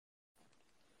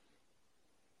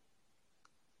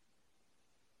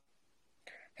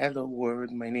Hello,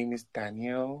 world. My name is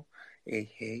Daniel.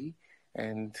 Hey,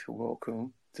 and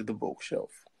welcome to the Bookshelf.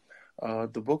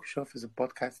 The Bookshelf is a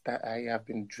podcast that I have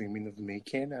been dreaming of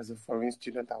making as a foreign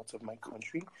student out of my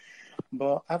country,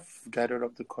 but I've gathered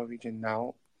up the courage, and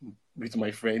now, with my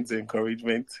friends'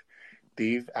 encouragement,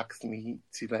 they've asked me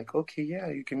to okay, yeah,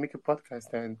 you can make a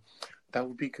podcast, and that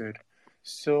would be good.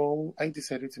 So I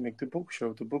decided to make the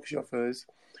bookshelf. The bookshelf is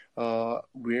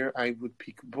where I would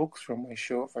pick books from my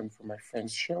shelf and from my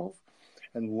friend's shelf,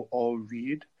 and we'll all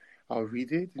read. I'll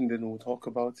read it and then we'll talk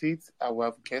about it. I will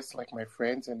have guests like my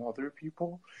friends and other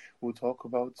people. We'll talk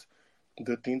about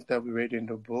the things that we read in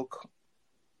the book,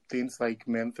 things like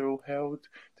mental health,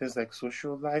 things like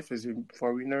social life as a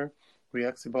foreigner. We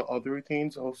ask about other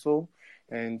things also.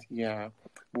 And yeah,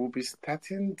 we'll be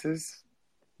starting this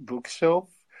bookshelf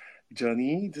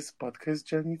journey, this podcast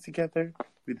journey together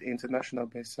with the international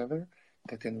bestseller,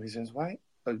 13 Reasons Why,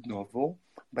 a novel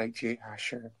by Jay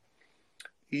Asher.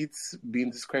 It's been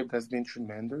described as being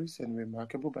tremendous and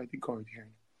remarkable by The Guardian.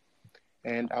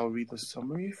 And I'll read a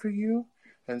summary for you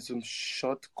and some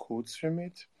short quotes from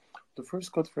it. The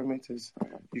first quote from it is: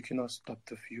 "You cannot stop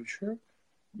the future.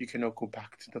 You cannot go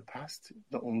back to the past.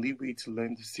 The only way to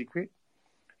learn the secret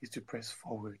is to press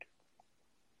forward."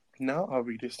 Now I'll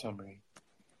read a summary.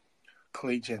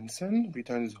 Clay Jensen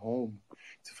returns home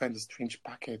to find a strange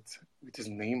packet with his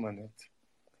name on it.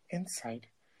 Inside,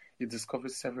 he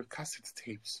discovers several cassette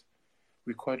tapes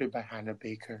recorded by Hannah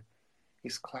Baker,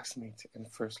 his classmate and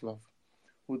first love,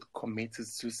 who had committed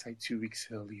suicide 2 weeks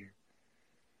earlier.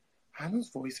 Hannah's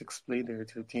voice explained her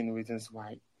 13 reasons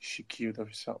why she killed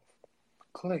herself.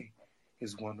 Clay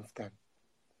is one of them.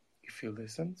 If he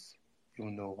listens,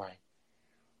 you'll know why.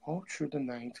 All through the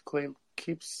night, Clay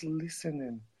keeps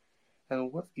listening,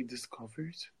 and what he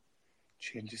discovers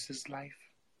changes his life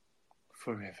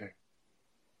forever.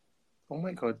 Oh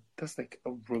my god, that's like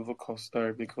a roller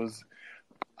coaster because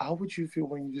how would you feel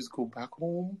when you just go back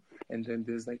home and then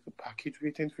there's like a package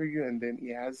waiting for you and then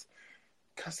it has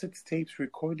cassette tapes,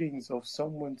 recordings of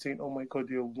someone saying, "Oh my god,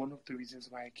 you're one of the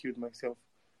reasons why I killed myself."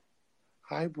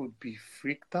 I would be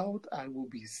freaked out, I would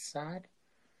be sad,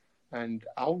 and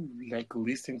I'll like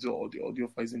listen to all the audio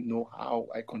files and know how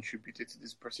I contributed to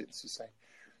this person's suicide.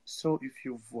 So if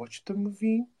you've watched the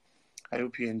movie, I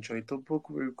hope you enjoyed the book.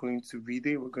 We're going to read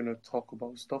it. We're going to talk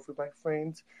about stuff with my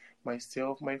friends,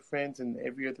 myself, my friends, and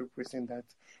every other person that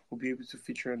will be able to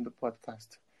feature on the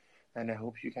podcast. And I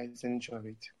hope you guys enjoy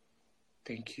it.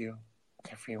 Thank you,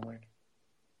 everyone.